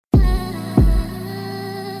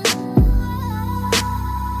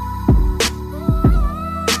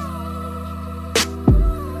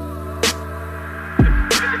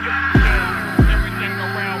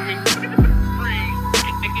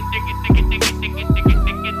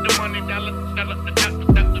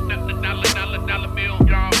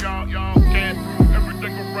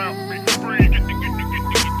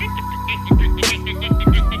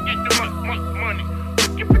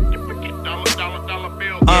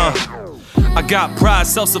got pride,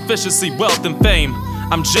 self-sufficiency, wealth, and fame.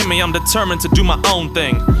 I'm Jimmy, I'm determined to do my own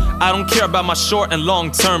thing. I don't care about my short and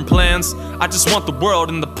long-term plans. I just want the world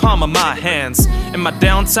in the palm of my hands. In my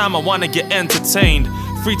downtime, I wanna get entertained.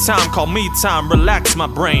 Free time, call me time, relax my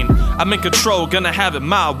brain. I'm in control, gonna have it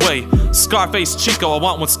my way. Scarface Chico, I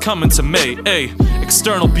want what's coming to me. Ay,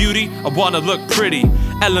 external beauty, I wanna look pretty.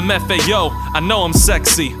 LMFAO, I know I'm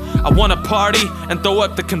sexy. I wanna party and throw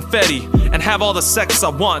up the confetti and have all the sex I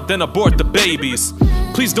want, then abort the babies.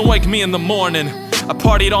 Please don't wake me in the morning. I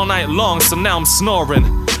partied all night long, so now I'm snoring.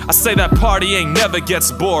 I say that partying never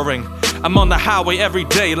gets boring. I'm on the highway every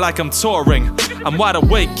day like I'm touring. I'm wide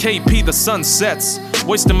awake, KP, the sun sets.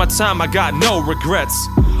 Wasting my time, I got no regrets.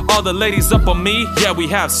 All the ladies up on me, yeah, we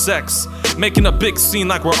have sex. Making a big scene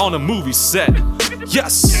like we're on a movie set.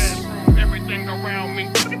 Yes! Everything around me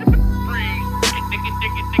freeze.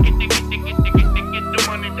 The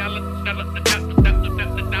money, dollar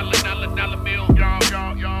bill.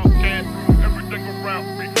 Y'all can't prove everything around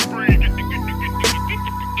me freeze.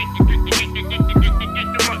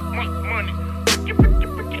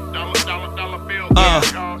 Dollar bill.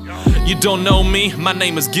 You don't know me, my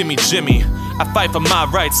name is Gimme Jimmy. I fight for my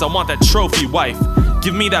rights, I want that trophy wife.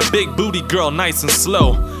 Give me that big booty girl nice and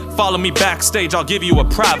slow. Follow me backstage, I'll give you a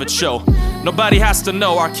private show. Nobody has to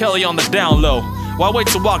know, R. Kelly on the down low. Why wait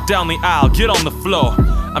to walk down the aisle, get on the floor.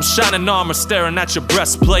 I'm shining armor staring at your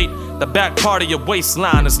breastplate. The back part of your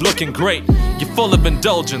waistline is looking great. You're full of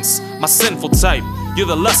indulgence, my sinful type. You're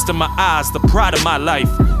the lust of my eyes, the pride of my life.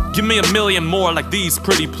 Give me a million more like these,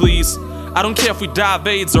 pretty please. I don't care if we die of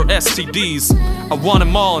AIDS or STDs. I want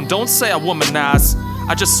them all, and don't say I womanize.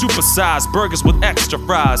 I just supersize burgers with extra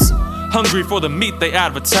fries. Hungry for the meat they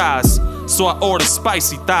advertise, so I order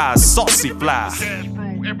spicy thighs, saucy fly.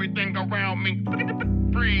 Everything around me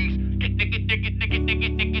freeze.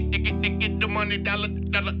 The money, dollar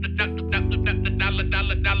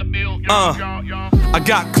bill. I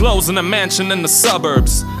got clothes in a mansion in the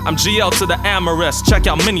suburbs. I'm GL to the Amorous, check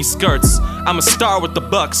out mini skirts. I'm a star with the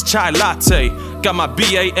bucks, chai latte. Got my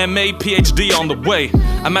BA, MA, PhD on the way.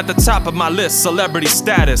 I'm at the top of my list, celebrity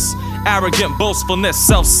status. Arrogant boastfulness,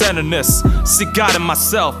 self-centeredness. See God in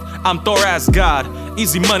myself, I'm Thor as God.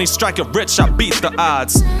 Easy money, strike it rich, I beat the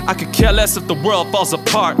odds. I could care less if the world falls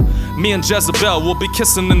apart. Me and Jezebel will be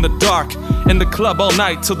kissing in the dark. In the club all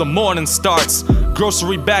night till the morning starts.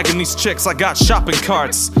 Grocery bagging these chicks, I got shopping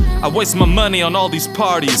carts. I waste my money on all these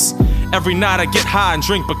parties. Every night I get high and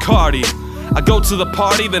drink Bacardi. I go to the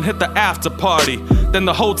party, then hit the after party. Then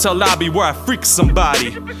the hotel lobby where I freak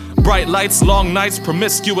somebody. Bright lights, long nights,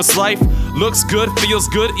 promiscuous life. Looks good, feels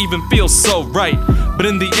good, even feels so right. But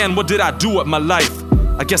in the end, what did I do with my life?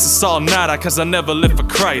 I guess it's all nada, cause I never lived for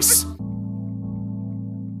Christ.